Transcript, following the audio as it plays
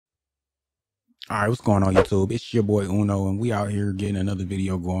All right, what's going on, YouTube? It's your boy Uno, and we out here getting another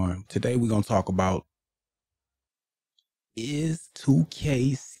video going. Today, we're going to talk about, is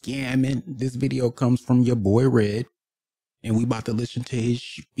 2K scamming? This video comes from your boy Red, and we about to listen to his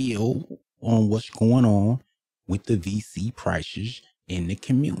spiel on what's going on with the VC prices in the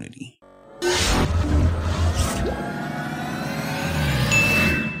community.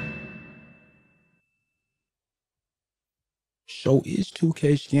 So, is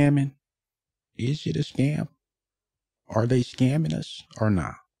 2K scamming? Is it a scam? Are they scamming us or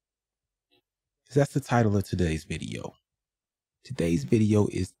not? Because that's the title of today's video. Today's video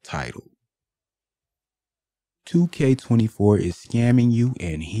is titled 2K24 is scamming you,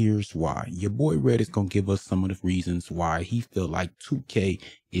 and here's why. Your boy Red is going to give us some of the reasons why he feel like 2K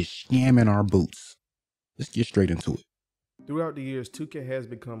is scamming our boots. Let's get straight into it. Throughout the years, 2K has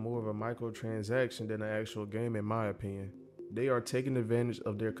become more of a microtransaction than an actual game, in my opinion. They are taking advantage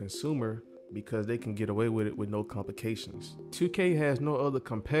of their consumer because they can get away with it with no complications. 2K has no other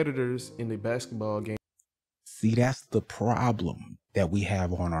competitors in the basketball game. See, that's the problem that we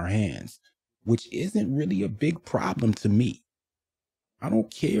have on our hands, which isn't really a big problem to me. I don't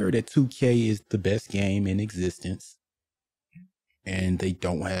care that 2K is the best game in existence and they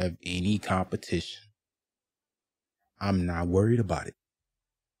don't have any competition. I'm not worried about it.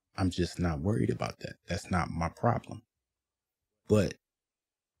 I'm just not worried about that. That's not my problem. But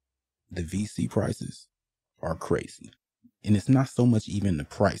the VC prices are crazy. And it's not so much even the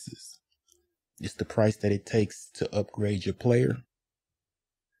prices. It's the price that it takes to upgrade your player.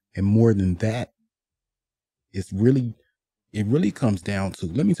 And more than that, it really comes down to,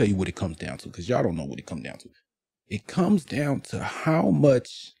 let me tell you what it comes down to, because y'all don't know what it comes down to. It comes down to how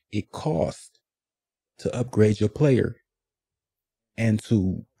much it costs to upgrade your player and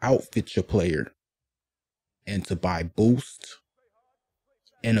to outfit your player and to buy boost.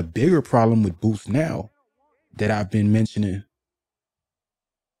 And a bigger problem with boost now that I've been mentioning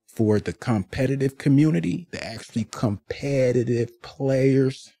for the competitive community, the actually competitive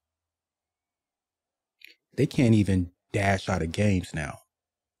players, they can't even dash out of games now.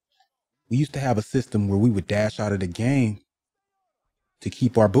 We used to have a system where we would dash out of the game to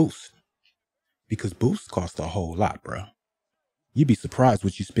keep our boost, because boost cost a whole lot, bro. You'd be surprised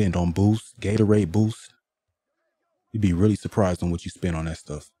what you spend on boost, Gatorade boost. You'd be really surprised on what you spend on that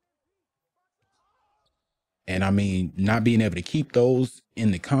stuff. And I mean, not being able to keep those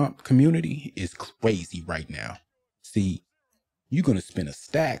in the comp community is crazy right now. See, you're going to spend a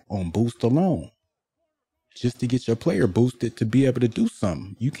stack on boost alone just to get your player boosted to be able to do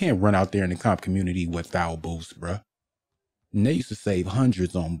something. You can't run out there in the comp community without boost, bruh. And they used to save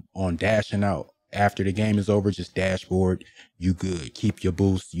hundreds on dashing out. After the game is over, just dashboard. You good. Keep your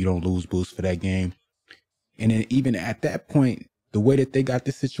boost. You don't lose boost for that game. And then even at that point, the way that they got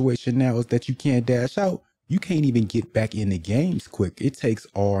this situation now is that you can't dash out. You can't even get back in the games quick. It takes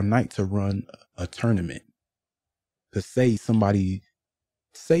all night to run a tournament. To say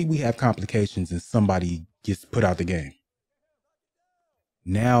we have complications and somebody gets put out the game.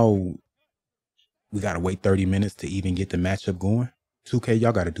 Now we got to wait 30 minutes to even get the matchup going. 2K,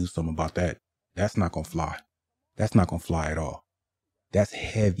 y'all got to do something about that. That's not going to fly. That's not going to fly at all. That's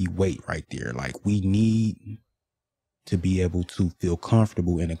heavy weight right there. Like, we need to be able to feel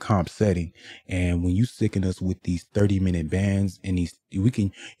comfortable in a comp setting. And when you sicken us with these 30-minute bans and you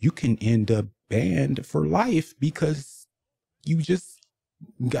can end up banned for life because you just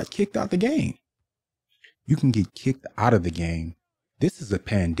got kicked out the game. You can get kicked out of the game. This is a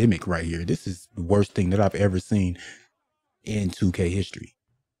pandemic right here. This is the worst thing that I've ever seen in 2K history.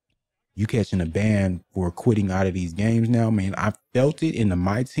 You catching a ban for quitting out of these games now, man. I felt it in the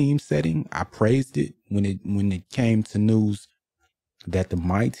My Team setting. I praised it when it came to news that the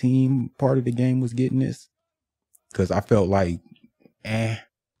My Team part of the game was getting this, because I felt like, I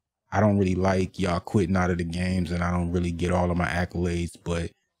don't really like y'all quitting out of the games, and I don't really get all of my accolades.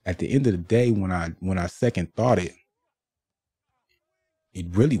 But at the end of the day, when I second thought it, it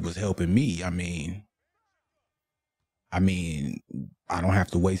really was helping me. I mean, I don't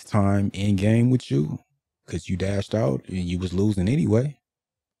have to waste time in game with you because you dashed out and you was losing anyway.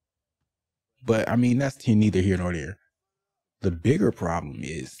 But I mean, that's neither here nor there. The bigger problem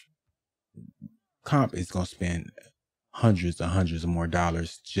is comp is going to spend hundreds and hundreds of more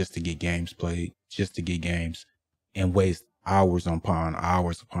dollars just to get games played, just to get games, and waste hours upon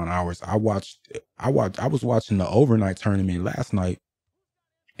hours upon hours. I was watching the overnight tournament last night,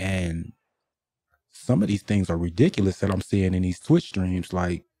 and some of these things are ridiculous that I'm seeing in these Twitch streams.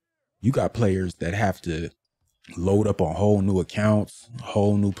 Like, you got players that have to load up on whole new accounts,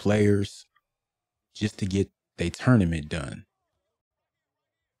 whole new players, just to get their tournament done.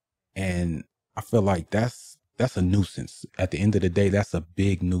 And I feel like that's a nuisance. At the end of the day, that's a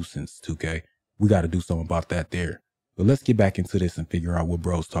big nuisance, 2K. We got to do something about that there. But let's get back into this and figure out what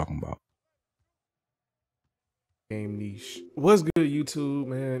bro's talking about. Game niche. What's good, YouTube,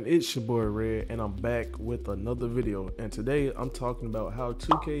 man? It's your boy Red, and I'm back with another video. And today I'm talking about how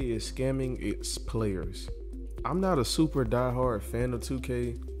 2K is scamming its players. I'm not a super diehard fan of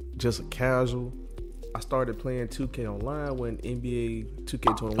 2K, just a casual. I started playing 2K online when NBA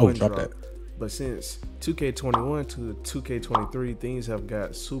 2K21 dropped. But since 2K21 to 2K23, things have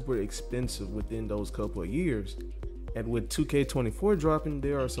got super expensive within those couple of years. And with 2K24 dropping,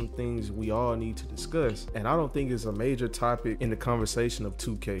 there are some things we all need to discuss. And I don't think it's a major topic in the conversation of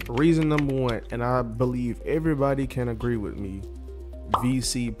 2K. Reason number one, and I believe everybody can agree with me,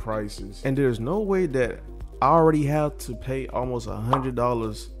 VC prices. And there's no way that I already have to pay almost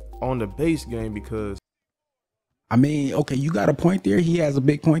 $100 on the base game because I mean, okay, you got a point there. He has a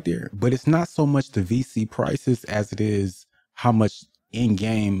big point there, but it's not so much the VC prices as it is how much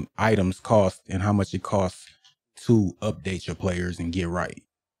in-game items cost and how much it costs to update your players and get right.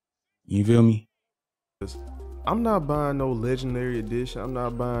 You feel me? I'm not buying no legendary edition. I'm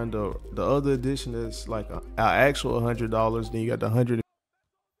not buying the other edition that's like an actual $100. Then you got the 100.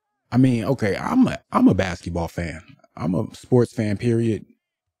 I mean, okay, I'm a basketball fan. I'm a sports fan, period.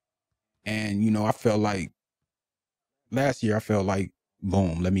 And you know, I felt like last year, I felt like,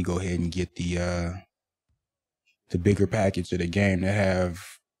 boom, let me go ahead and get the bigger package of the game that have,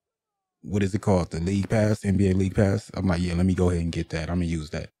 what is it called? The League Pass, NBA League Pass. I'm like, yeah, let me go ahead and get that. I'm gonna use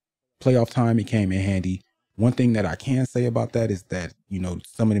that. Playoff time, it came in handy. One thing that I can say about that is that, you know,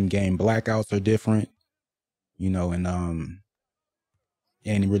 some of them game blackouts are different, you know, and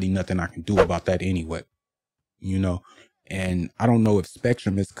ain't really nothing I can do about that anyway, you know. And I don't know if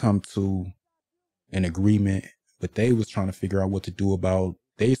Spectrum has come to an agreement, but they was trying to figure out what to do about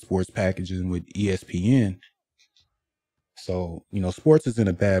their sports packages with ESPN. So, you know, sports is in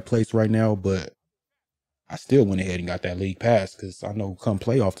a bad place right now, but I still went ahead and got that league pass because I know come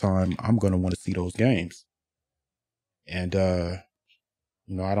playoff time, I'm going to want to see those games. And,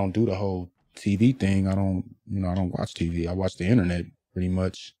 you know, I don't do the whole TV thing. I don't watch TV. I watch the internet pretty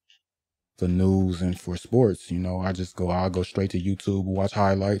much for news and for sports. You know, I'll go straight to YouTube, watch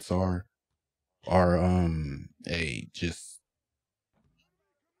highlights or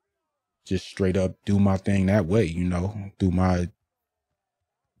just straight up do my thing that way, you know, through my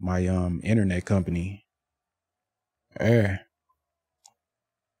internet company. $150.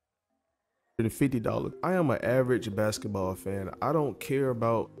 I am an average basketball fan. I don't care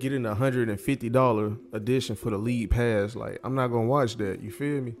about getting a $150 edition for the league pass. Like, I'm not gonna watch that, you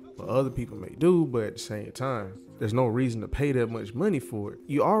feel me? But other people may do, but at the same time, there's no reason to pay that much money for it.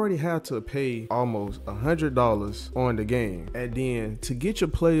 You already have to pay almost $100 on the game. And then to get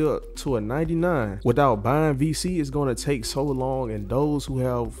your player up to a 99 without buying VC is gonna take so long, and those who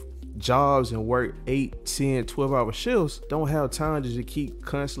have jobs and work 8, 10, 12-hour shifts don't have time to just keep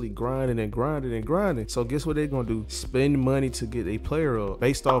constantly grinding. So guess what they're gonna do? Spend money to get a player up.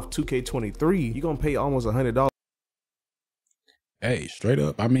 Based off 2K23, you're gonna pay almost $100. Hey, straight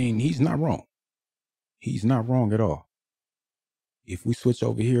up, I mean, he's not wrong. He's not wrong at all. If we switch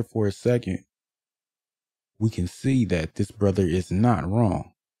over here for a second, we can see that this brother is not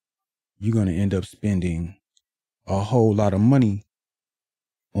wrong. You're gonna end up spending a whole lot of money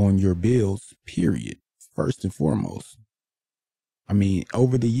on your bills, period, first and foremost. I mean,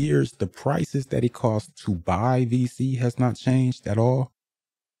 over the years, the prices that it costs to buy VC has not changed at all.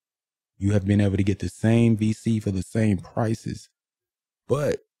 You have been able to get the same VC for the same prices,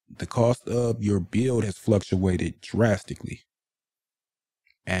 but the cost of your build has fluctuated drastically.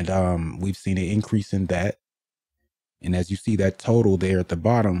 And we've seen an increase in that. And as you see that total there at the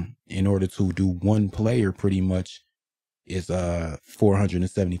bottom, in order to do one player pretty much is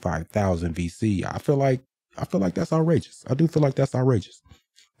 475,000 VC. I feel like that's outrageous. I do feel like that's outrageous.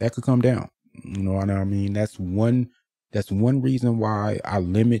 That could come down. You know what I mean? That's one reason why I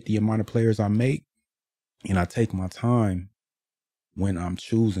limit the amount of players I make, and I take my time when I'm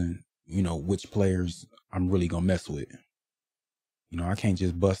choosing, you know, which players I'm really gonna mess with. You know, I can't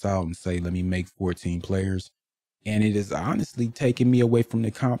just bust out and say, let me make 14 players. And it is honestly taking me away from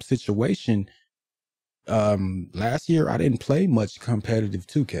the comp situation. Last year I didn't play much competitive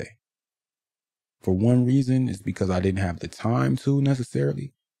 2K. For one reason is because I didn't have the time to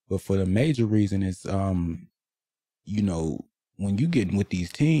necessarily, but for the major reason is, you know, when you get with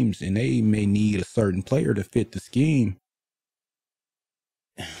these teams and they may need a certain player to fit the scheme,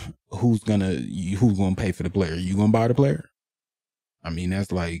 who's gonna pay for the player? You gonna buy the player? I mean,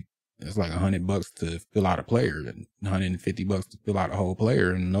 that's It's like $100 to fill out a player and $150 to fill out a whole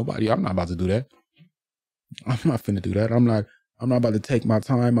player. And I'm not about to do that. I'm not finna do that. I'm not about to take my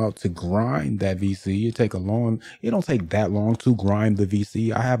time out to grind that VC. It don't take that long to grind the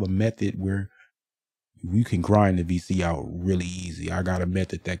VC. I have a method where you can grind the VC out really easy. I got a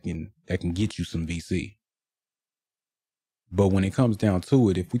method that can get you some VC. But when it comes down to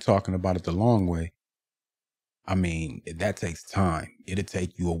it, if we're talking about it the long way, I mean, that takes time. It'll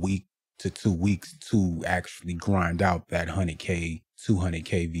take you a week to 2 weeks to actually grind out that 100K,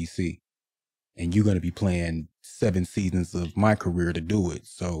 200K VC. And you're going to be playing 7 seasons of my career to do it.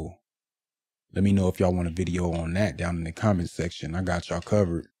 So let me know if y'all want a video on that down in the comment section. I got y'all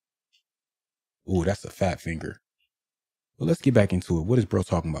covered. Ooh, that's a fat finger. Well, let's get back into it. What is bro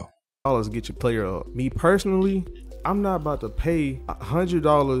talking about? Dollars get your player up. Me personally, I'm not about to pay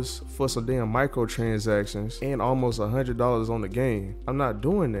 $100 for some damn microtransactions and almost $100 on the game. I'm not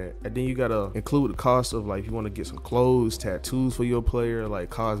doing that. And then you gotta include the cost of, like, if you want to get some clothes, tattoos for your player,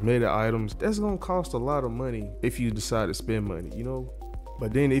 like cosmetic items. That's gonna cost a lot of money if you decide to spend money, you know?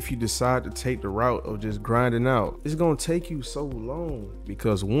 But then if you decide to take the route of just grinding out, it's gonna take you so long.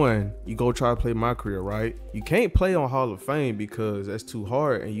 Because one, you go try to play my career, right? You can't play on Hall of Fame because that's too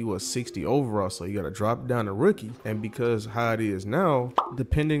hard and you are 60 overall, so you gotta drop down to rookie. And because how it is now,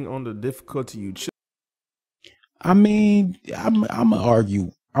 depending on the difficulty you choose. I mean, I'm gonna argue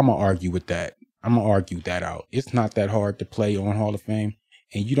with that. I'm gonna argue that out. It's not that hard to play on Hall of Fame.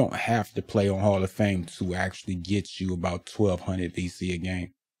 And you don't have to play on Hall of Fame to actually get you about 1,200 VC a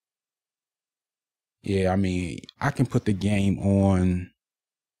game. Yeah, I mean, I can put the game on,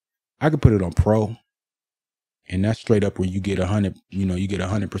 I can put it on Pro. And that's straight up where you get 100, you get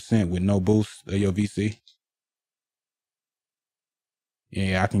 100% with no boost of your VC.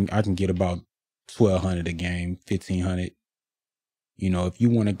 Yeah, I can get about 1,200 a game, 1,500. If you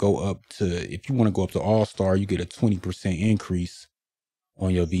want to go up to All-Star, you get a 20% increase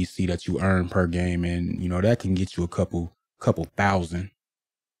on your VC that you earn per game, and that can get you a couple thousand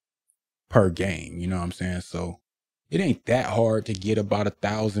per game. You know what I'm saying? So it ain't that hard to get about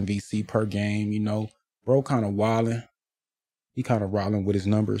 1,000 VC per game. Bro kind of wilding. He kind of rolling with his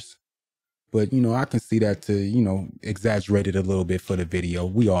numbers, but I can see that to exaggerate it a little bit for the video.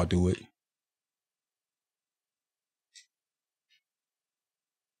 We all do it.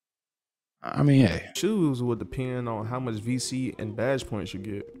 I mean, hey. Choose would depend on how much VC and badge points you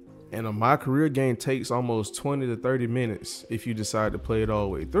get. And a My Career game takes almost 20 to 30 minutes if you decide to play it all the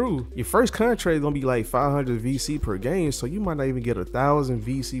way through. Your first contract is gonna be like 500 VC per game, so you might not even get 1,000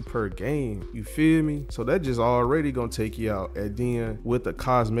 VC per game. You feel me? So that just already gonna take you out. And then with the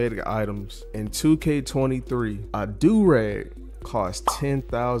cosmetic items in 2K23, a do-rag cost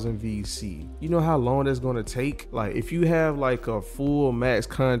 10,000 VC. You know how long that's gonna take? Like, if you have like a full max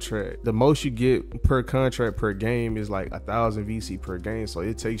contract, the most you get per contract per game is like 1,000 VC per game. So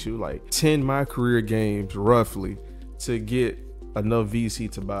it takes you like 10 My Career games roughly to get enough VC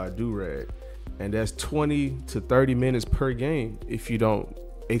to buy a do-rag. And that's 20 to 30 minutes per game if you don't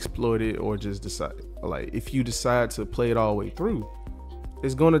exploit it or just decide. Like, if you decide to play it all the way through,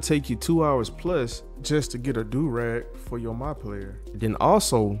 it's gonna take you 2 hours plus just to get a do-rag for your My Player. Then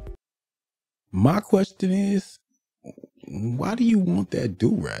also, my question is, why do you want that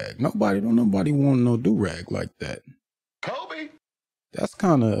do-rag? Nobody want no do-rag like that. Kobe. That's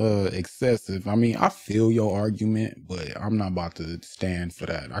kind of excessive. I mean, I feel your argument, but I'm not about to stand for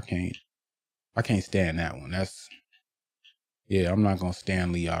that. I can't stand that one. I'm not gonna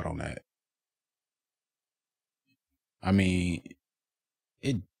stand Lee out on that. I mean,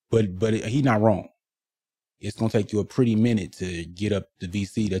 but he's not wrong. It's gonna take you a pretty minute to get up the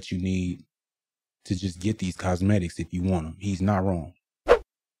VC that you need to just get these cosmetics if you want them. He's not wrong.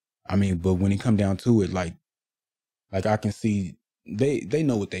 I mean, but when it come down to it, like I can see they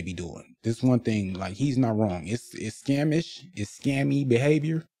know what they be doing. This one thing, like, he's not wrong. It's scamish. It's scammy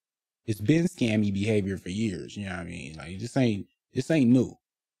behavior. It's been scammy behavior for years. You know what I mean? Like, this ain't new.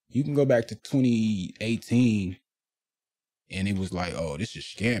 You can go back to 2018 and it was like, oh, this is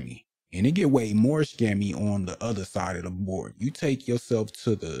scammy. And it get way more scammy on the other side of the board. You take yourself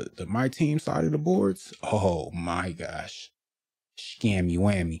to the my team side of the boards. Oh my gosh. Scammy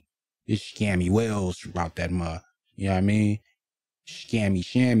whammy. It's scammy wells about that mud. You know what I mean? Scammy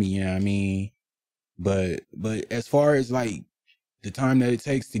shammy, you know what I mean? But as far as like the time that it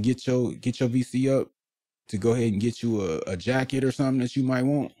takes to get your VC up, to go ahead and get you a jacket or something that you might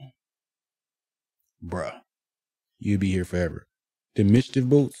want, bruh, you'll be here forever. The mischief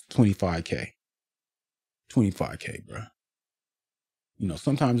boots, 25K. 25K, bruh.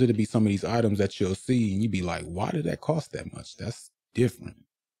 Sometimes it'll be some of these items that you'll see and you be like, why did that cost that much? That's different.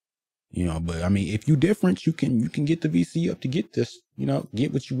 You know, but I mean, if you different, you can get the VC up to get this, you know,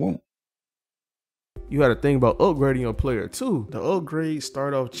 get what you want. You got to think about upgrading your player too. The upgrades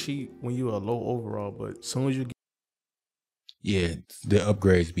start off cheap when you're a low overall, but as soon as you get Yeah, the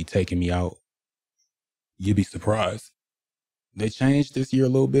upgrades be taking me out. You'd be surprised. They changed this year a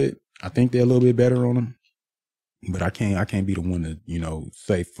little bit. I think they're a little bit better on them, but I can't be the one to, you know,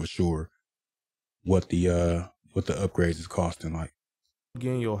 say for sure what the upgrades is costing. Like,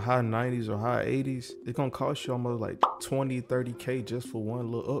 getting your high 90s or high 80s, it's gonna cost you almost like 20-30K just for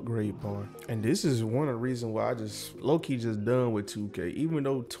one little upgrade bar. And this is one of the reasons why I just low-key just done with 2K. Even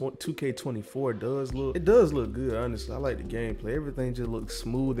though 2K24 does look good, honestly. I like the gameplay. Everything just looks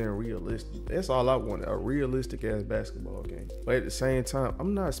smooth and realistic. That's all I wanted, a realistic ass basketball game. But at the same time,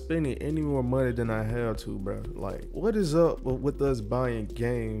 I'm not spending any more money than I have to, bro. Like, what is up with us buying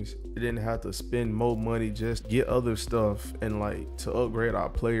games and then have to spend more money just get other stuff and like to upgrade our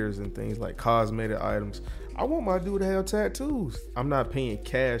players and things like cosmetic items? I want my dude to have tattoos. I'm not paying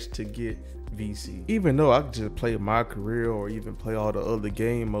cash to get VC, even though I could just play my career or even play all the other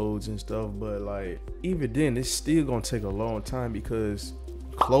game modes and stuff. But like, even then, it's still gonna take a long time because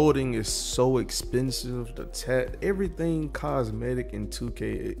clothing is so expensive. Everything cosmetic in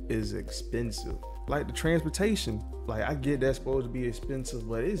 2K is expensive. Like the transportation, like I get that's supposed to be expensive,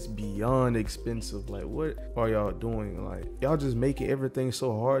 but it's beyond expensive. Like, what are y'all doing? Like, y'all just making everything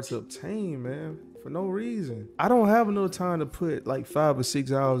so hard to obtain, man, for no reason. I don't have enough time to put like 5 or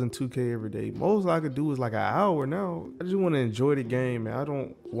 6 hours in 2K every day. Most I could do is like an hour now. I just want to enjoy the game, man. I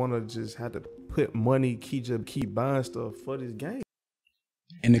don't want to just have to put money, keep buying stuff for this game.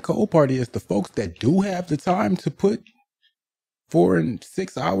 and the cold part is the folks that do have the time to put 4 and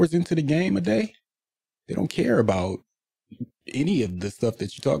 6 hours into the game a day, they don't care about any of the stuff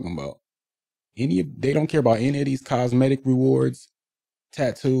that you're talking about. They don't care about any of these cosmetic rewards,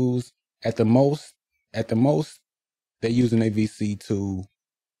 tattoos. At the most, they're using a VC to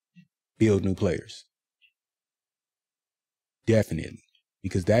build new players. Definitely.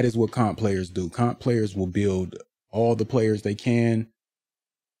 Because that is what comp players do. Comp players will build all the players they can,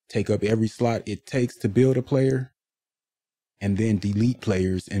 take up every slot it takes to build a player, and then delete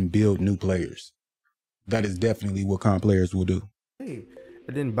players and build new players. That is definitely what comp players will do. Hey,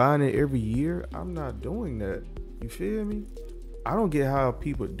 and then buying it every year, I'm not doing that. You feel me? I don't get how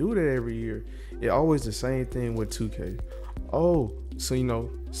people do that every year. It always the same thing with 2K. Oh, so you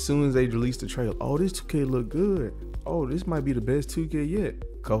know, as soon as they release the trailer, oh, this 2K look good. Oh, this might be the best 2K yet.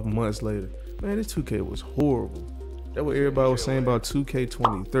 A couple months later, man, this 2K was horrible. That's what everybody was saying about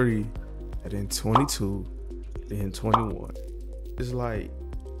 2K23, and then 22, then 21. It's like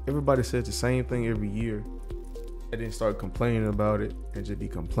everybody says the same thing every year, and then start complaining about it, and just be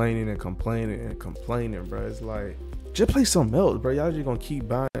complaining and complaining and complaining, bro. It's like, just play something else, bro. Y'all just gonna keep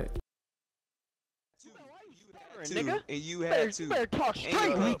buying it. Nigga, and you had to. you better talk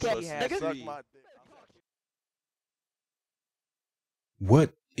straight, weak ass nigga.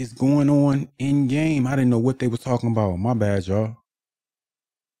 What is going on in game? I didn't know what they was talking about. My bad, y'all.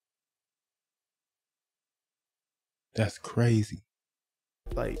 That's crazy.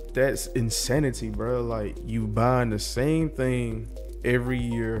 Like, that's insanity, bro. Like, you buying the same thing every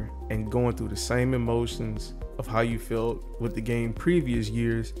year and going through the same emotions of how you felt with the game previous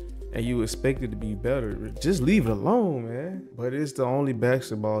years, and you expect it to be better. Just leave it alone, man. But it's the only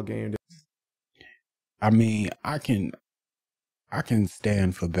basketball game that I mean, I can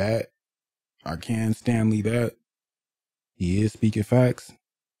stand for that. I can Stanley that. He is speaking facts.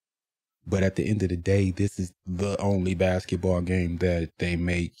 But at the end of the day, this is the only basketball game that they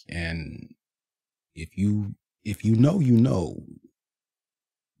make. And if you know, you know,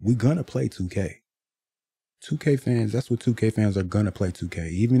 we're gonna play 2K. 2K fans, that's what 2K fans are gonna play 2K.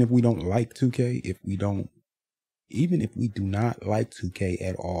 Even if we don't like 2K, even if we do not like 2K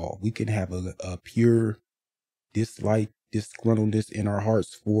at all, we can have a pure dislike, disgruntledness in our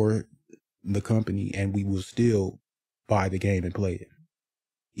hearts for the company, and we will still buy the game and play it.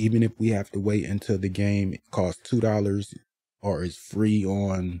 Even if we have to wait until the game costs $2 or is free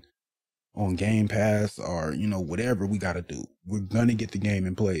on Game Pass, or, you know, whatever we got to do, we're going to get the game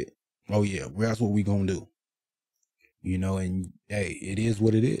and play it. Oh yeah, that's what we going to do. You know, and hey, it is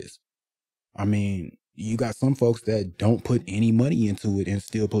what it is. I mean, you got some folks that don't put any money into it and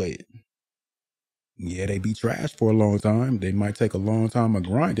still play it. Yeah, they be trash for a long time. They might take a long time of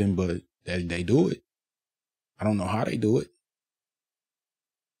grinding, but they do it. I don't know how they do it,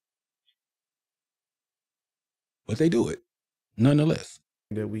 but they do it nonetheless.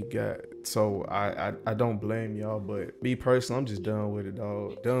 that we got. So I don't blame y'all, but me personally, I'm just done with it,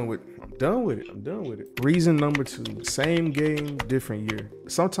 dog. I'm done with it. Reason number 2, same game, different year.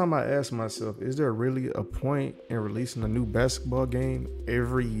 Sometimes I ask myself, is there really a point in releasing a new basketball game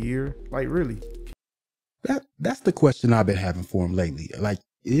every year? Like, really? That's the question I've been having for him lately. Like,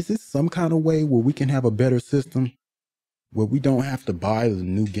 is it some kind of way where we can have a better system where we don't have to buy the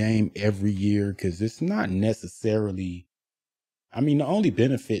new game every year? Because it's not necessarily, I mean, the only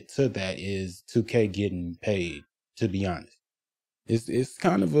benefit to that is 2K getting paid, to be honest. It's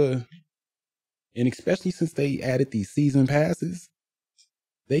kind of a, and especially since they added these season passes,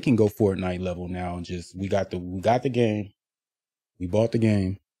 they can go Fortnite level now and just, we got the game, we bought the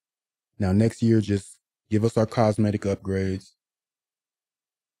game. Now next year, just give us our cosmetic upgrades,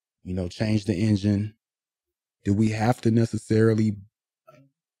 you know, change the engine. Do we have to necessarily,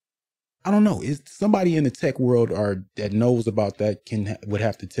 I don't know, is somebody in the tech world or that knows about that would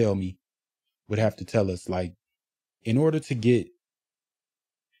have to tell us, like, in order to get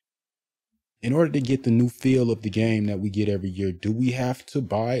the new feel of the game that we get every year, do we have to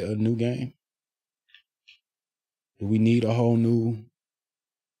buy a new game? Do we need a whole new,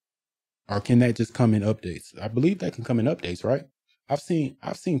 or can that just come in updates? I believe that can come in updates, right? I've seen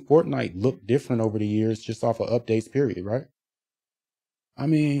Fortnite look different over the years just off of updates, period, right? I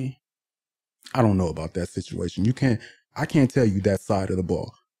mean, I don't know about that situation. I can't tell you that side of the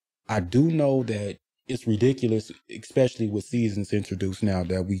ball. I do know that it's ridiculous, especially with seasons introduced now,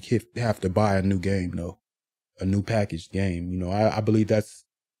 that we have to buy a new game, though, a new packaged game. You know, I believe that's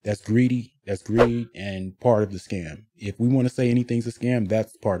greedy. That's greed and part of the scam. If we want to say anything's a scam,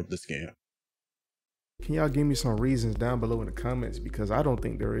 that's part of the scam. Can y'all give me some reasons down below in the comments? Because I don't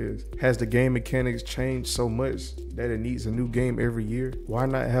think there is. Has the game mechanics changed so much that it needs a new game every year? Why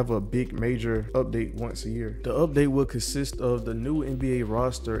not have a big major update once a year? The update will consist of the new NBA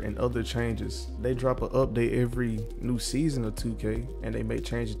roster and other changes. They drop an update every new season of 2K, and they may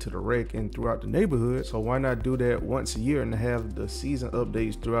change it to the rec and throughout the neighborhood. So why not do that once a year and have the season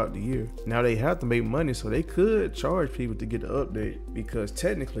updates throughout the year? Now they have to make money, so they could charge people to get the update, because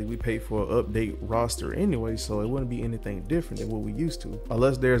technically we pay for an update roster anyway, so it wouldn't be anything different than what we used to,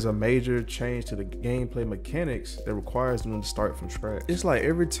 unless there's a major change to the gameplay mechanics that requires them to start from scratch. It's like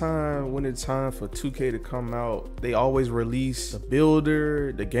every time when it's time for 2K to come out, they always release the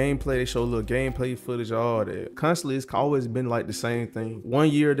builder, the gameplay, they show a little gameplay footage, all that. Constantly, it's always been like the same thing. One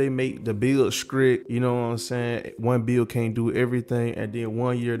year they make the build strict, you know what I'm saying? One build can't do everything, and then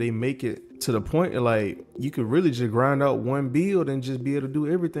one year they make it to the point of, like, you could really just grind out one build and just be able to do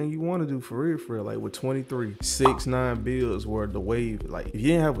everything you want to do for real. Like with 23 6-9 builds were the wave. Like if you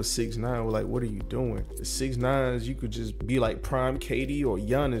didn't have a 6-9, like, what are you doing? The 6-9s, you could just be like prime KD or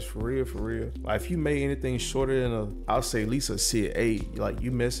Giannis for real. Like if you made anything shorter than I'll say at least a sit 8, like, you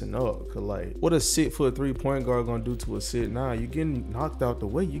messing up. Cause like, what a 6'3" point guard gonna do to a sit 9? You getting knocked out the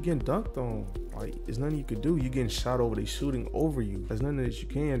way, you getting dunked on. Like, there's nothing you could do. You getting shot over, they shooting over you. There's nothing that you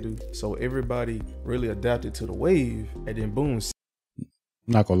can do. So everybody really adapted to the wave, and then boom.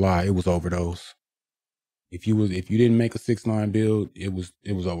 Not gonna lie, it was overdose. If you didn't make a 6-9 build, it was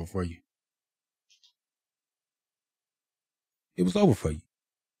over for you. It was over for you.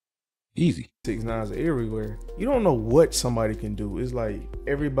 Easy. 6-9s everywhere. You don't know what somebody can do. It's like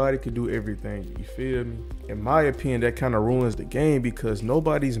everybody could do everything. You feel me? In my opinion, that kind of ruins the game, because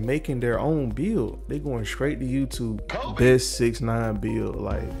nobody's making their own build. They going straight to YouTube, best 6-9 build.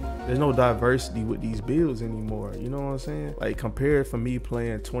 Like, there's no diversity with these builds anymore. You know what I'm saying? Like, compared for me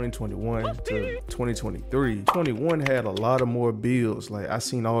playing 2021 to 2023, 21 had a lot of more builds. Like, I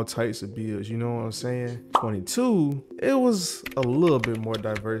seen all types of builds. You know what I'm saying? 22, it was a little bit more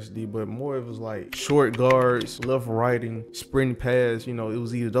diversity, but more it was like short guards, left writing, sprint pass. You know, it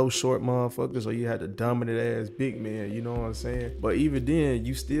was either those short motherfuckers or you had the dominant ass big man. You know what I'm saying? But even then,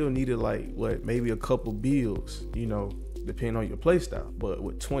 you still needed like maybe a couple builds, you know, depending on your play style. But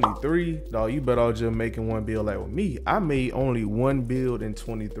with 23, dog, you better all just making one build. Like with me, I made only one build in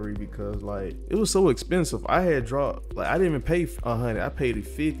 23 because like it was so expensive. I had dropped, like, I didn't even pay 100, I paid it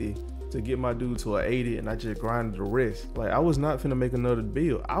 50 to get my dude to an 80, and I just grinded the rest. Like, I was not finna make another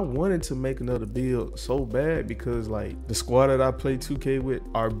build. I wanted to make another build so bad because like the squad that I play 2K with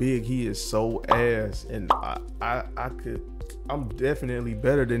are big. He is so ass, and I could I'm definitely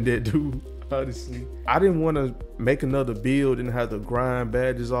better than that dude. Honestly, I didn't want to make another build and have to grind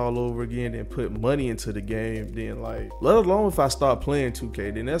badges all over again and put money into the game. Then like, let alone if I start playing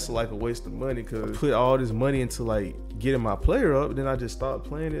 2K, then that's like a waste of money, because I put all this money into like getting my player up, then I just start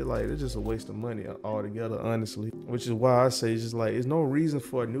playing it. Like, it's just a waste of money altogether, honestly. Which is why I say it's just like, there's no reason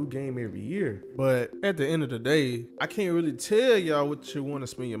for a new game every year. But at the end of the day, I can't really tell y'all what you want to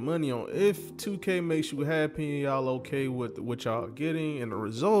spend your money on. If 2K makes you happy and y'all okay with what y'all getting and the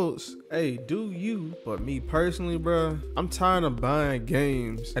results, hey, do you. But me personally, bro, I'm tired of buying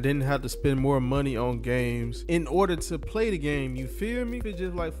games. I didn't have to spend more money on games in order to play the game. You feel me? It's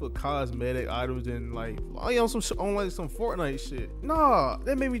just like for cosmetic items and like on some Fortnite shit. Nah,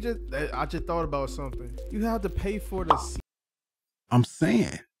 that made me I just thought about something. You have to pay for the. I'm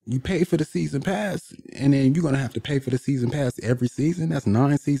saying you pay for the season pass, and then you're gonna have to pay for the season pass every season. That's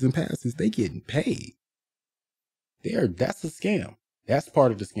 9 season passes. They getting paid. That's a scam. That's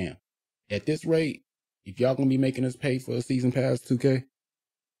part of the scam. At this rate, if y'all gonna be making us pay for a season pass 2K,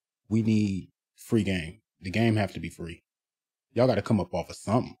 we need free game. The game have to be free. Y'all got to come up off of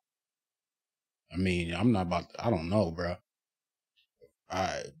something. I mean, I don't know, bro.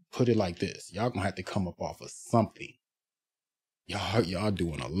 I put it like this. Y'all gonna have to come up off of something. Y'all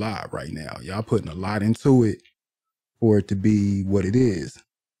doing a lot right now. Y'all putting a lot into it for it to be what it is.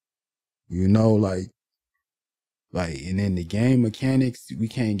 You know, like, and then the game mechanics, we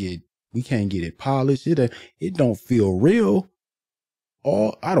can't get it polished. It don't feel real.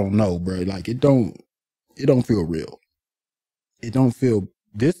 I don't know, bro. Like, it don't feel real. It don't feel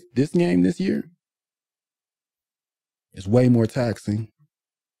this game this year is way more taxing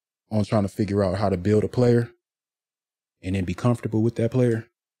on trying to figure out how to build a player and then be comfortable with that player.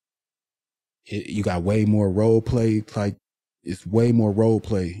 You got way more role play. Like, it's way more role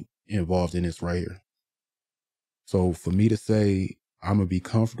play involved in this right here. So for me to say I'm gonna be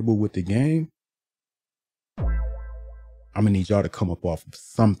comfortable with the game, I'm gonna need y'all to come up off of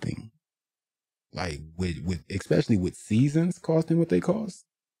something. Like with especially with seasons costing what they cost,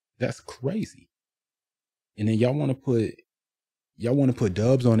 that's crazy. And then y'all want to put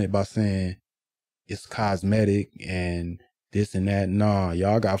dubs on it by saying it's cosmetic and this and that. Nah,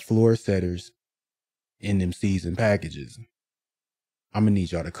 y'all got floor setters in them season packages. I'm gonna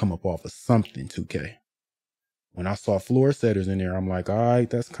need y'all to come up off of something, 2K. When I saw floor setters in there, I'm like, all right,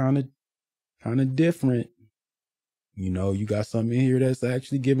 that's kind of different. You know, you got something in here that's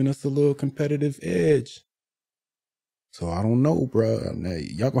actually giving us a little competitive edge. So I don't know, bro.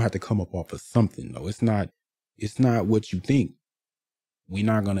 Y'all gonna have to come up off of something, though. It's not what you think. We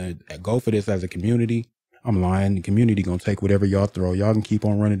not gonna go for this as a community. I'm lying. The community gonna take whatever y'all throw. Y'all can keep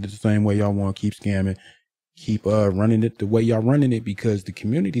on running it the same way y'all want. Keep scamming. Keep running it the way y'all running it, because the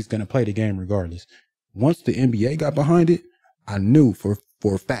community's gonna play the game regardless. Once the NBA got behind it, I knew for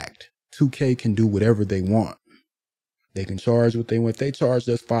a fact 2K can do whatever they want. They can charge what they want. If they charged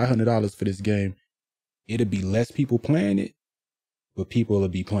us $500 for this game, it'll be less people playing it, but people will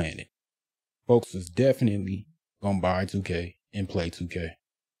be playing it. Folks is definitely gonna buy 2K and play 2K.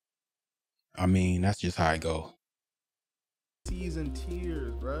 I mean, that's just how it go. Season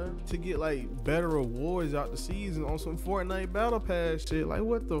tiers, bro, to get like better rewards out the season on some Fortnite Battle Pass shit. Like,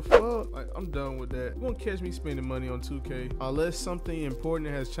 what the fuck? Like, I'm done with that. You won't catch me spending money on 2K unless something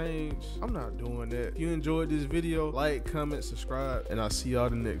important has changed. I'm not doing that. If you enjoyed this video, like, comment, subscribe, and I'll see y'all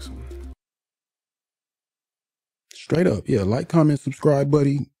the next one. Straight up, yeah. Like, comment, subscribe,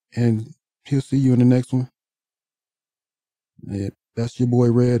 buddy, and he'll see you in the next one. Yeah, that's your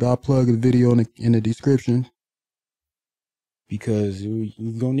boy Red. I'll plug the video in the description, because we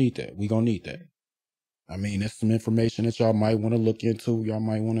gonna need that. We gonna need that. I mean, it's some information that y'all might want to look into. Y'all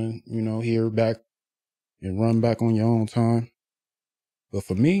might want to, hear back and run back on your own time. But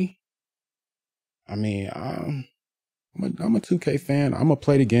for me, I mean, I'm a 2K fan. I'm gonna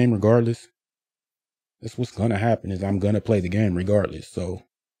play the game regardless. That's what's gonna happen, is I'm gonna play the game regardless. So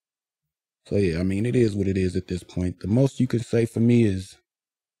yeah, I mean, it is what it is at this point. The most you can say for me is,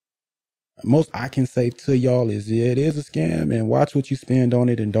 most I can say to y'all is, yeah, it is a scam, and watch what you spend on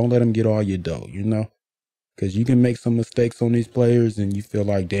it, and don't let them get all your dough, because you can make some mistakes on these players and you feel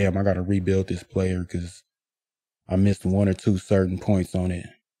like, damn, I got to rebuild this player because I missed 1 or 2 certain points on it,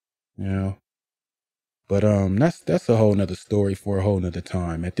 But that's a whole nother story for a whole nother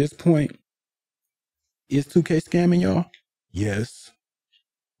time. At this point, is 2K scamming y'all? Yes.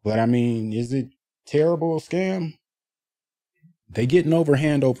 But I mean, is it terrible scam? They getting over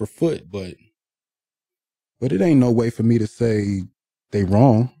hand over foot, but it ain't no way for me to say they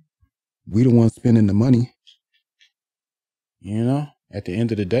wrong. We the ones spending the money. At the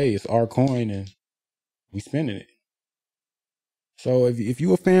end of the day, it's our coin and we spending it. So if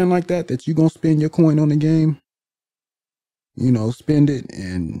you a fan like that you gonna spend your coin on the game, you know, spend it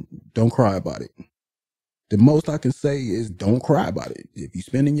and don't cry about it. The most I can say is don't cry about it. If you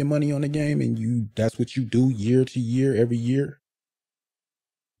spending your money on the game and that's what you do year to year, every year,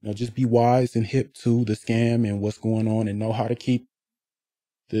 you know, just be wise and hip to the scam and what's going on and know how to keep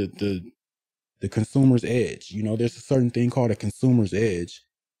the consumer's edge. You know, there's a certain thing called a consumer's edge.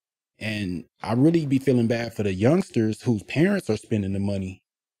 And I really be feeling bad for the youngsters whose parents are spending the money.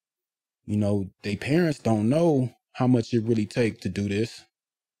 You know, their parents don't know how much it really takes to do this.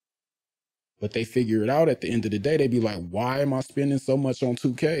 But they figure it out at the end of the day. They be like, why am I spending so much on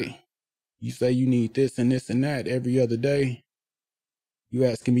 2K? You say you need this and this and that every other day. You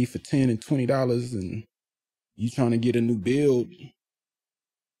asking me for $10 and $20 and you trying to get a new build.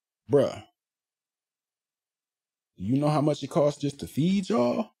 Bruh, you know how much it costs just to feed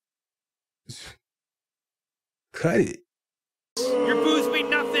y'all? Cut it. Your booze mean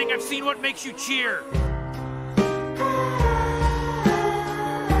nothing. I've seen what makes you cheer.